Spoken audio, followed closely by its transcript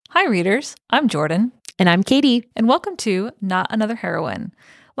Hi, readers. I'm Jordan. And I'm Katie. And welcome to Not Another Heroine.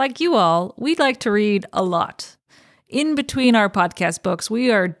 Like you all, we like to read a lot. In between our podcast books,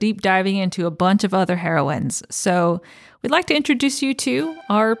 we are deep diving into a bunch of other heroines. So we'd like to introduce you to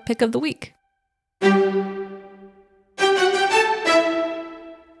our pick of the week.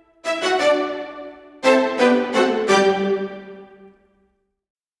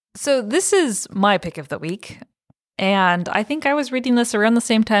 So this is my pick of the week. And I think I was reading this around the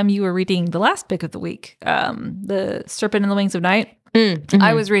same time you were reading the last pick of the week, The Serpent in the Wings of Night. Mm-hmm.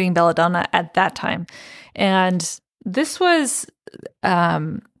 I was reading Belladonna at that time. And this was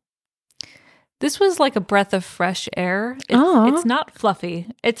like a breath of fresh air. It's not fluffy.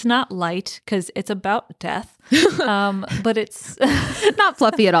 It's not light because it's about death. But it's not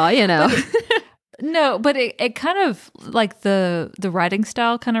fluffy at all, you know. No, but it kind of like the writing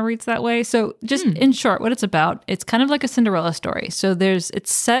style kind of reads that way. So just in short, what it's about, it's kind of like a Cinderella story. So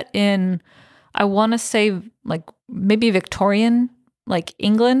it's set in, I want to say like maybe Victorian, like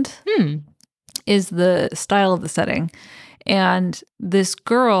England is the style of the setting. And this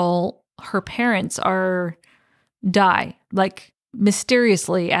girl, her parents die like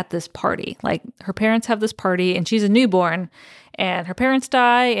mysteriously at this party. Like her parents have this party and she's a newborn. And her parents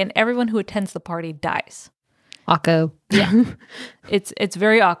die, and everyone who attends the party dies. Awkward. Yeah. It's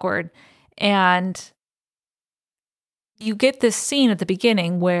very awkward. And you get this scene at the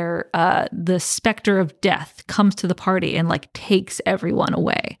beginning where the specter of death comes to the party and like takes everyone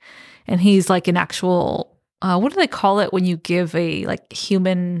away. And he's like an actual, what do they call it when you give a like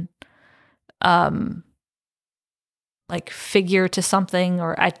human like figure to something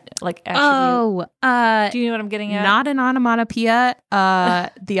or like attribute. Do you know what I'm getting at? Not an onomatopoeia.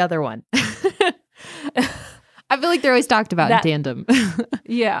 The other one. I feel like they're always talked about in tandem.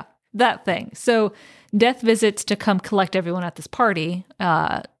 Yeah, that thing. So Death visits to come collect everyone at this party.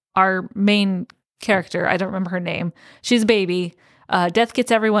 Our main character, I don't remember her name. She's a baby. Death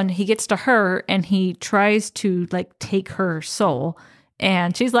gets everyone. He gets to her and he tries to like take her soul.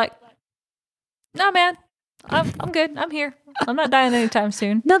 And she's like, "No, man. I'm good. I'm here. I'm not dying anytime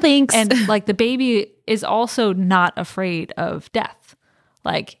soon." No thanks. And like the baby is also not afraid of death.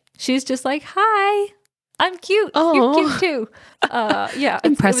 Like she's just like, "Hi, I'm cute. You're cute too." Yeah,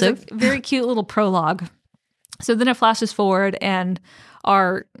 impressive. It was a very cute little prologue. So then it flashes forward, and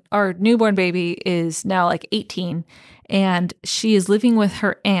our newborn baby is now like 18, and she is living with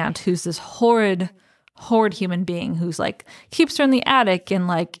her aunt, who's this horrid human being who's like keeps her in the attic and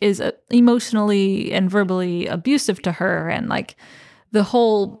like is emotionally and verbally abusive to her. And like the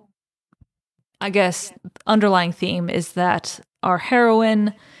whole, I guess, underlying theme is that our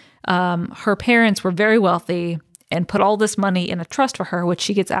heroine, her parents were very wealthy and put all this money in a trust for her, which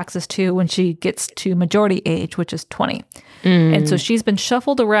she gets access to when she gets to majority age, which is 20. And so she's been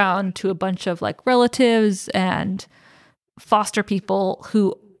shuffled around to a bunch of like relatives and foster people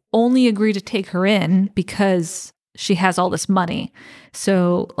who only agree to take her in because she has all this money.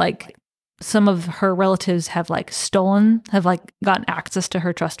 So like some of her relatives have like gotten access to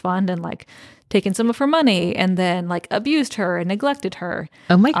her trust fund and like taken some of her money and then like abused her and neglected her.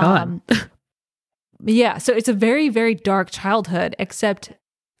 Oh my God. Yeah. So it's a very, very dark childhood, except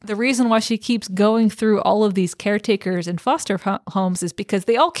the reason why she keeps going through all of these caretakers and foster homes is because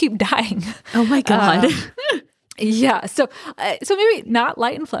they all keep dying. Oh my God. Yeah, so maybe not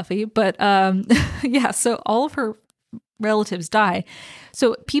light and fluffy, but yeah, so all of her relatives die.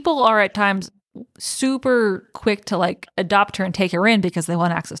 So people are at times super quick to like adopt her and take her in because they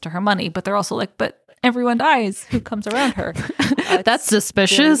want access to her money, but they're also like, but everyone dies who comes around her. That's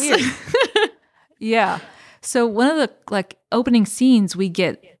suspicious. Yeah. So one of the like opening scenes we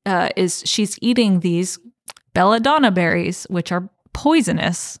get is she's eating these Belladonna berries, which are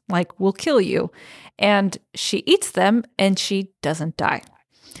poisonous, like will kill you. And she eats them and she doesn't die.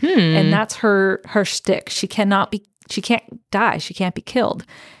 And that's her shtick. She can't die. She can't be killed.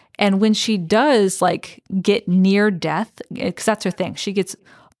 And when she does like get near death, because that's her thing, she gets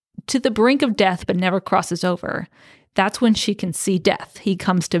to the brink of death but never crosses over. That's when she can see Death. He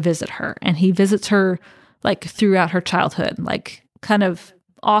comes to visit her and he visits her like throughout her childhood, like kind of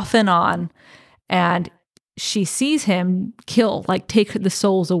off and on. And she sees him take the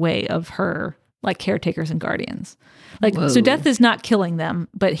souls away of her like caretakers and guardians. Like, whoa. So Death is not killing them,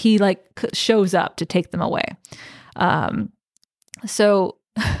 but he like shows up to take them away. So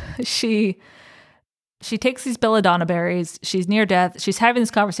she takes these Belladonna berries. She's near death. She's having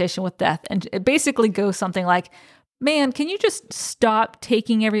this conversation with Death. And it basically goes something like, man, can you just stop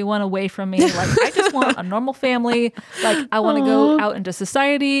taking everyone away from me? Like, I just want a normal family. Like, I want to go out into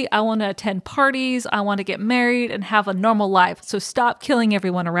society. I want to attend parties. I want to get married and have a normal life. So stop killing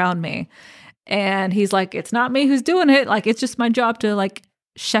everyone around me. And he's like, it's not me who's doing it. Like, it's just my job to like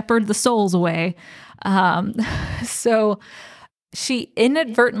shepherd the souls away. So she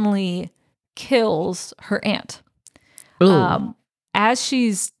inadvertently kills her aunt. As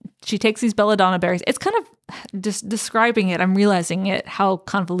she takes these belladonna berries, it's kind of just describing it. I'm realizing how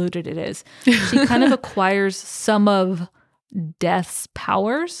convoluted it is. She kind of acquires some of death's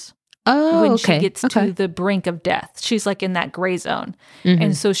powers when she gets to the brink of death. She's like in that gray zone.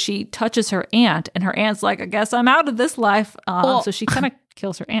 And so she touches her aunt, and her aunt's like, I guess I'm out of this life. So she kind of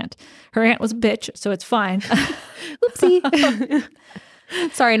kills her aunt. Her aunt was a bitch, so it's fine. Oopsie.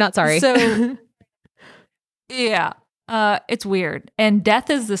 Sorry, not sorry. So, yeah. It's weird. And Death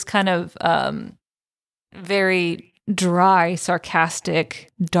is this kind of very dry,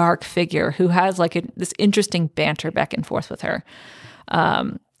 sarcastic, dark figure who has like this interesting banter back and forth with her.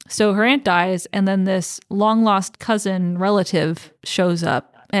 So her aunt dies, and then this long-lost cousin relative shows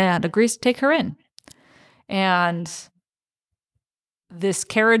up and agrees to take her in. And this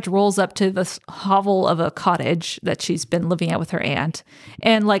carriage rolls up to this hovel of a cottage that she's been living at with her aunt.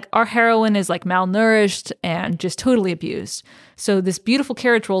 And like our heroine is like malnourished and just totally abused. So this beautiful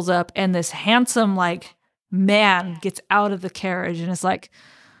carriage rolls up, and this handsome like man gets out of the carriage and is like,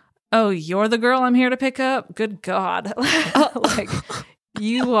 oh, you're the girl I'm here to pick up? Good God. Like,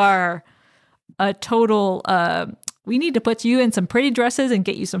 you are a total, we need to put you in some pretty dresses and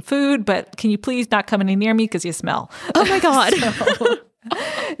get you some food, but can you please not come any near me because you smell? Oh my God.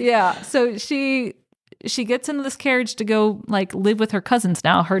 Yeah. So she gets into this carriage to go like live with her cousins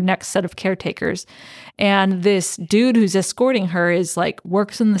now, her next set of caretakers. And this dude who's escorting her is like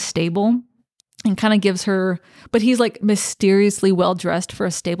works in the stable and kind of gives her, but he's like mysteriously well dressed for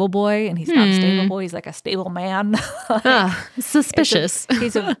a stable boy, and he's not a stable boy, he's like a stable man. Suspicious.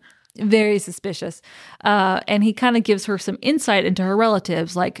 He's very suspicious. And he kind of gives her some insight into her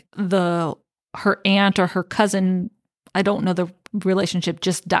relatives, like her aunt or her cousin, I don't know the relationship,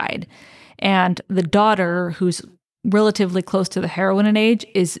 just died. And the daughter, who's relatively close to the heroine in age,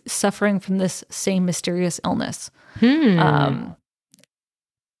 is suffering from this same mysterious illness.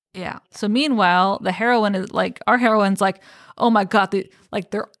 Yeah. So meanwhile, the heroine is like, our heroine's like, oh my God,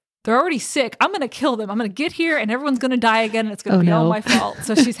 they're already sick. I'm going to kill them. I'm going to get here and everyone's going to die again. And it's going to be all my fault.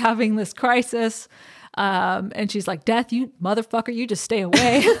 So she's having this crisis. And she's like, Death, you motherfucker, you just stay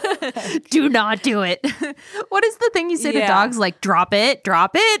away. Do not do it. What is the thing you say to dogs? Like, drop it,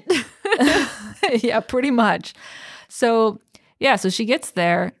 drop it. Yeah, pretty much. So she gets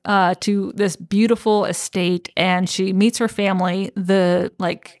there to this beautiful estate, and she meets her family. The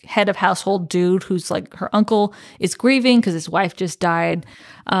like head of household dude, who's like her uncle, is grieving because his wife just died,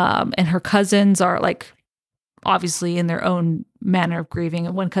 and her cousins are like obviously in their own manner of grieving,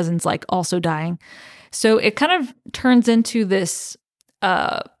 and one cousin's like also dying. So it kind of turns into this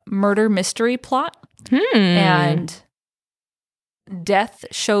murder mystery plot, and Death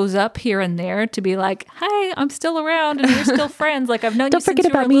shows up here and there to be like, hi, I'm still around and we're still friends. Like, I've known you since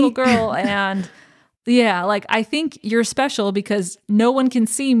you were a little girl. And yeah, like, I think you're special because no one can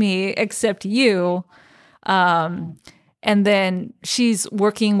see me except you. And then she's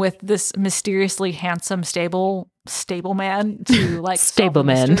working with this mysteriously handsome stable man to like stable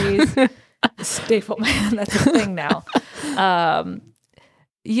man. Stable man, that's a thing now.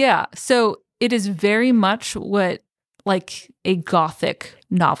 Yeah, so it is very much what like a gothic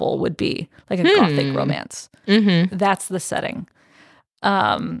novel would be, like a gothic romance. That's the setting.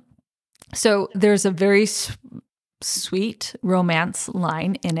 So there's a very sweet romance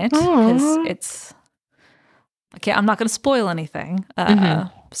line in it because it's okay. I'm not going to spoil anything.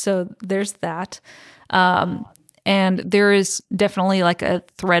 So there's that. And there is definitely like a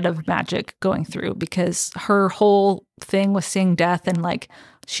thread of magic going through because her whole thing with seeing death and like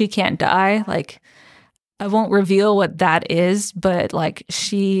she can't die. Like, I won't reveal what that is, but like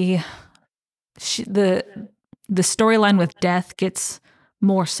the storyline with death gets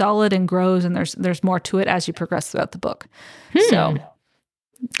more solid and grows, and there's more to it as you progress throughout the book. So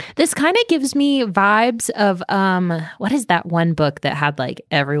this kind of gives me vibes of what is that one book that had like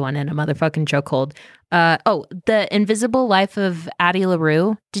everyone in a motherfucking chokehold? The Invisible Life of Addie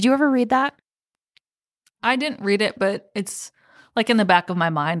LaRue. Did you ever read that? I didn't read it, but it's like in the back of my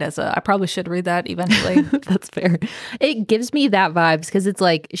mind I probably should read that eventually. That's fair. It gives me that vibes because it's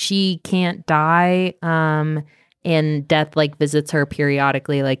like she can't die, and death like visits her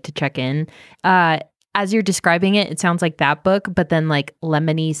periodically, like to check in. as you're describing it, it sounds like that book, but then like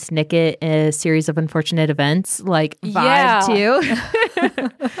Lemony Snicket, A Series of Unfortunate Events, like vibe too.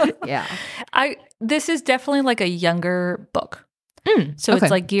 Yeah. This is definitely like a younger book. So okay.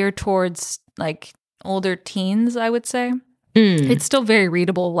 it's like geared towards like older teens, I would say. Mm. It's still very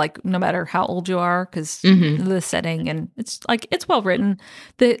readable, like no matter how old you are, because the setting, and it's like it's well written.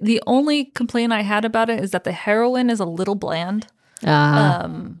 The only complaint I had about it is that the heroine is a little bland.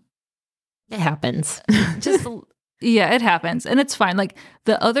 It happens. Yeah, it happens, and it's fine. Like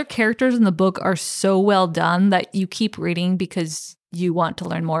the other characters in the book are so well done that you keep reading because you want to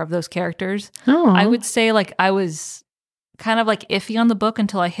learn more of those characters. Aww. I would say like I was kind of like iffy on the book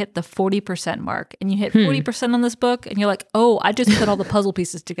until I hit the 40% mark. And you hit 40% on this book and you're like, oh, I just put all the puzzle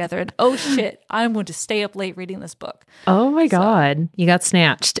pieces together. And oh shit, I'm going to stay up late reading this book. Oh my God. You got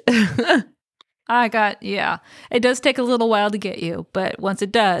snatched. Yeah. It does take a little while to get you, but once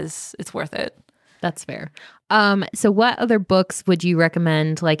it does, it's worth it. That's fair. So what other books would you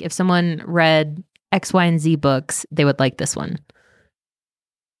recommend? Like if someone read X, Y, and Z books, they would like this one.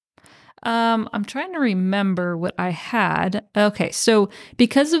 I'm trying to remember what I had. Okay, so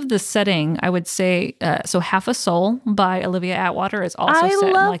because of the setting, I would say so Half a Soul by Olivia Atwater is also set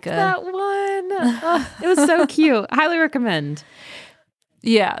in like that one. Oh, it was so cute. Highly recommend.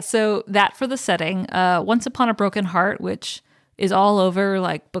 Yeah, so that for the setting. Once Upon a Broken Heart, which is all over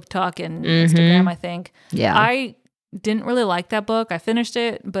like Book Talk and Instagram, I think. Yeah. I didn't really like that book. I finished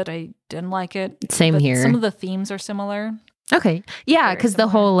it, but I didn't like it. Same here. Some of the themes are similar. Okay. Yeah, because the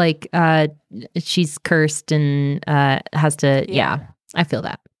whole like she's cursed and has to I feel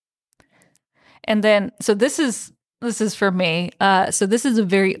that. And then so this is for me. So this is a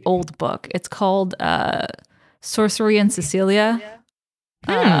very old book. It's called Sorcery and Cecilia.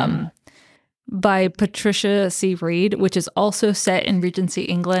 By Patricia C. Reed, which is also set in Regency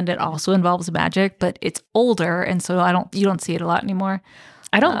England. It also involves magic, but it's older, and so you don't see it a lot anymore.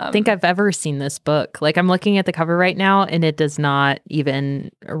 I don't think I've ever seen this book. Like I'm looking at the cover right now and it does not even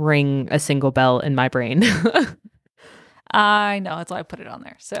ring a single bell in my brain. I know, that's why I put it on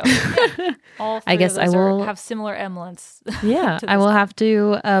there. So all three I guess of those I will have similar emblems. Yeah, I will have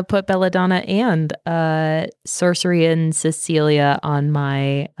to put Belladonna and Sorcery and Cecilia on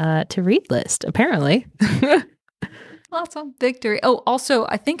my to read list, apparently. Awesome. Victory. Oh, also,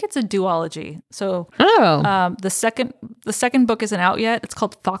 I think it's a duology. So the second book isn't out yet. It's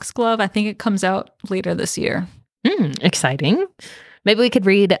called Foxglove. I think it comes out later this year. Exciting. Maybe we could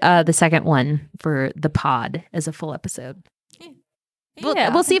read the second one for the pod as a full episode.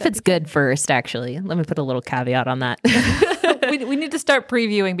 We'll see if it's good first, actually. Let me put a little caveat on that. we need to start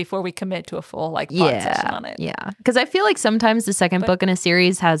previewing before we commit to a full pod session on it. Yeah. Because I feel like sometimes the second book in a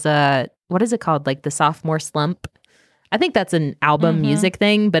series has what is it called? Like the sophomore slump. I think that's an album music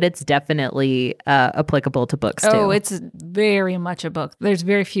thing, but it's definitely applicable to books too. Oh, it's very much a book. There's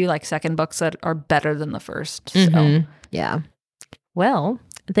very few like second books that are better than the first. So. Yeah. Well,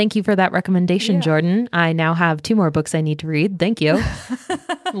 thank you for that recommendation, Jordan. I now have 2 more books I need to read. Thank you.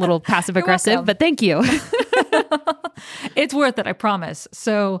 A little passive aggressive, but thank you. It's worth it, I promise.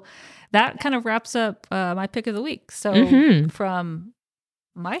 So that kind of wraps up my pick of the week. So from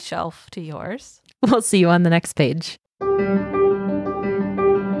my shelf to yours. We'll see you on the next page.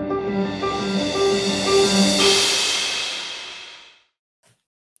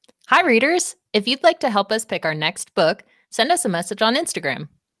 Hi, readers. If you'd like to help us pick our next book, send us a message on Instagram.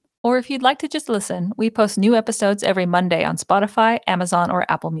 Or if you'd like to just listen, we post new episodes every Monday on Spotify, Amazon, or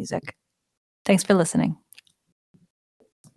Apple Music. Thanks for listening.